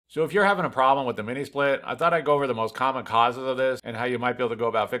So if you're having a problem with the mini split, I thought I'd go over the most common causes of this and how you might be able to go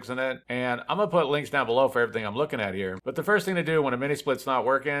about fixing it. And I'm going to put links down below for everything I'm looking at here. But the first thing to do when a mini split's not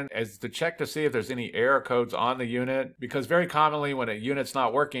working is to check to see if there's any error codes on the unit. Because very commonly when a unit's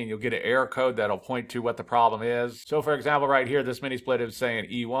not working, you'll get an error code that'll point to what the problem is. So for example, right here, this mini split is saying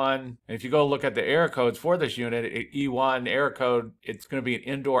E1. And if you go look at the error codes for this unit, E1 error code, it's going to be an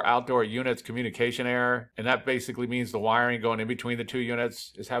indoor-outdoor units communication error. And that basically means the wiring going in between the two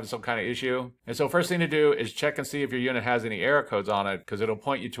units is having some kind of issue. And so first thing to do is check and see if your unit has any error codes on it, because it'll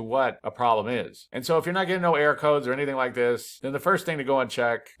point you to what a problem is. And so if you're not getting no error codes or anything like this, then the first thing to go and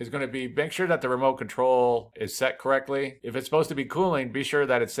check is going to be make sure that the remote control is set correctly. If it's supposed to be cooling, be sure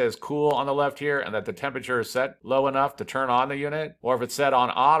that it says cool on the left here and that the temperature is set low enough to turn on the unit. Or if it's set on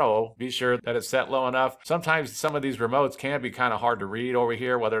auto, be sure that it's set low enough. Sometimes some of these remotes can be kind of hard to read over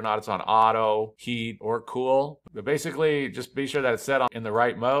here, whether or not it's on auto, heat, or cool. But basically, just be sure that it's set in the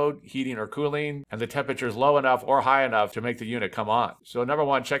right mode, heating or cooling, and the temperature is low enough or high enough to make the unit come on. So number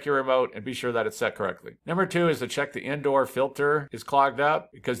one, check your remote and be sure that it's set correctly. Number two is to check the indoor filter is clogged up,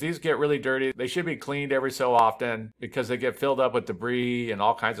 because these get really dirty. They should be cleaned every so often because they get filled up with debris and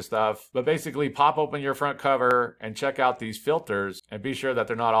all kinds of stuff. But basically, pop open your front cover and check out these filters and be sure that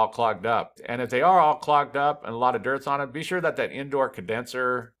they're not all clogged up. And if they are all clogged up and a lot of dirt's on it, be sure that that indoor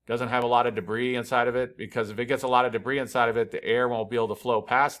condenser doesn't have a lot of debris inside of it, because if it gets a lot of debris inside of it, the air won't be able to flow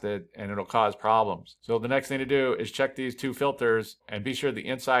past it and it'll cause problems. So the next thing to do is check these two filters and be sure the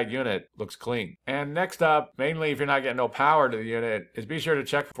inside unit looks clean. And next up, mainly if you're not getting no power to the unit, is be sure to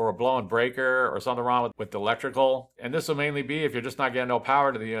check for a blown breaker or something wrong with the electrical. And this will mainly be if you're just not getting no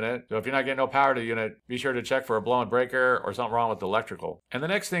power to the unit. So if you're not getting no power to the unit, be sure to check for a blown breaker or something wrong with the electrical. And the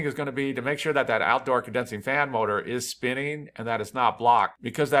next thing is going to be to make sure that that outdoor condensing fan motor is spinning and that it's not blocked,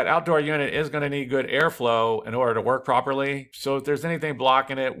 because that outdoor unit is going to need good airflow in order to work properly. So if there's anything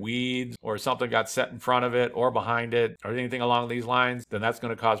blocking it, weeds or something got set in front of it or behind it or anything along these lines, then that's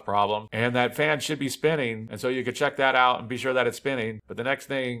going to cause problems. And that fan should be spinning, and so you could check that out and be sure that it's spinning. But the next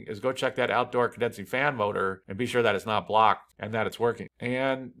thing is go check that outdoor condensing fan motor and be sure that it's not blocked and that it's working.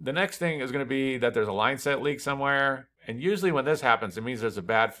 And the next thing is going to be that there's a line set leak somewhere. And usually when this happens, it means there's a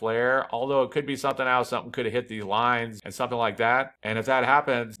bad flare, although it could be something else, something could have hit these lines and something like that. And if that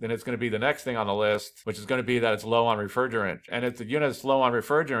happens, then it's going to be the next thing on the list, which is going to be that it's low on refrigerant. And if the unit is low on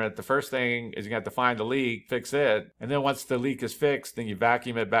refrigerant, the first thing is you have to find the leak, fix it. And then once the leak is fixed, then you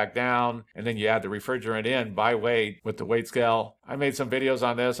vacuum it back down, and then you add the refrigerant in by weight with the weight scale. I made some videos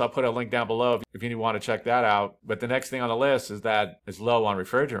on this. I'll put a link down below if you want to check that out. But the next thing on the list is that it's low on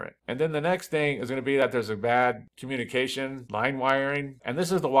refrigerant. And then the next thing is going to be that there's a bad communication line wiring. And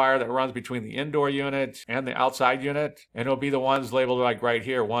this is the wire that runs between the indoor unit and the outside unit. And it'll be the ones labeled like right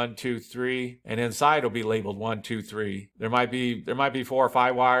here, 1, 2, 3. And inside it'll be labeled 1, 2, 3. There might be 4 or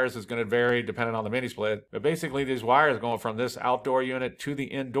 5 wires. It's going to vary depending on the mini split. But basically these wires going from this outdoor unit to the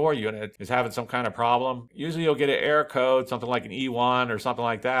indoor unit is having some kind of problem. Usually you'll get an error code, something like an E1 or something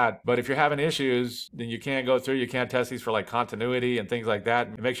like that. But if you're having issues, then you can't go through, you can't test these for like continuity and things like that.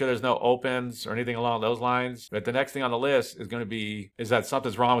 And make sure there's no opens or anything along those lines. But the next thing on the list is going to be that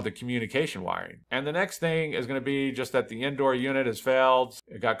something's wrong with the communication wiring. And the next thing is going to be just that the indoor unit has failed.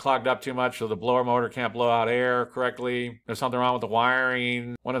 It got clogged up too much, so the blower motor can't blow out air correctly. There's something wrong with the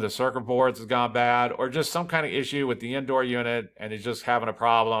wiring. One of the circuit boards has gone bad, or just some kind of issue with the indoor unit and it's just having a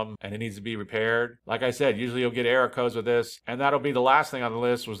problem and it needs to be repaired. Like I said, usually you'll get error codes with this, and that'll be the last thing on the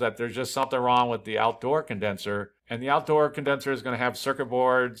list, was that there's just something wrong with the outdoor condenser. And the outdoor condenser is going to have circuit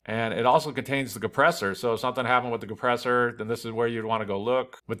boards, and it also contains the compressor. So if something happened with the compressor, then this is where you'd want to go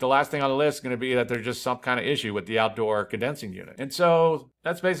look. But the last thing on the list is going to be that there's just some kind of issue with the outdoor condensing unit. And so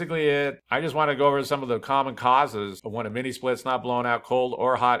that's basically it. I just want to go over some of the common causes of when a mini split's not blowing out cold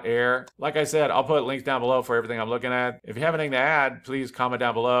or hot air. Like I said, I'll put links down below for everything I'm looking at. If you have anything to add, please comment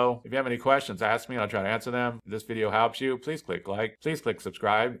down below. If you have any questions, ask me and I'll try to answer them. If this video helps you, please click like, please click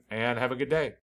subscribe, and have a good day.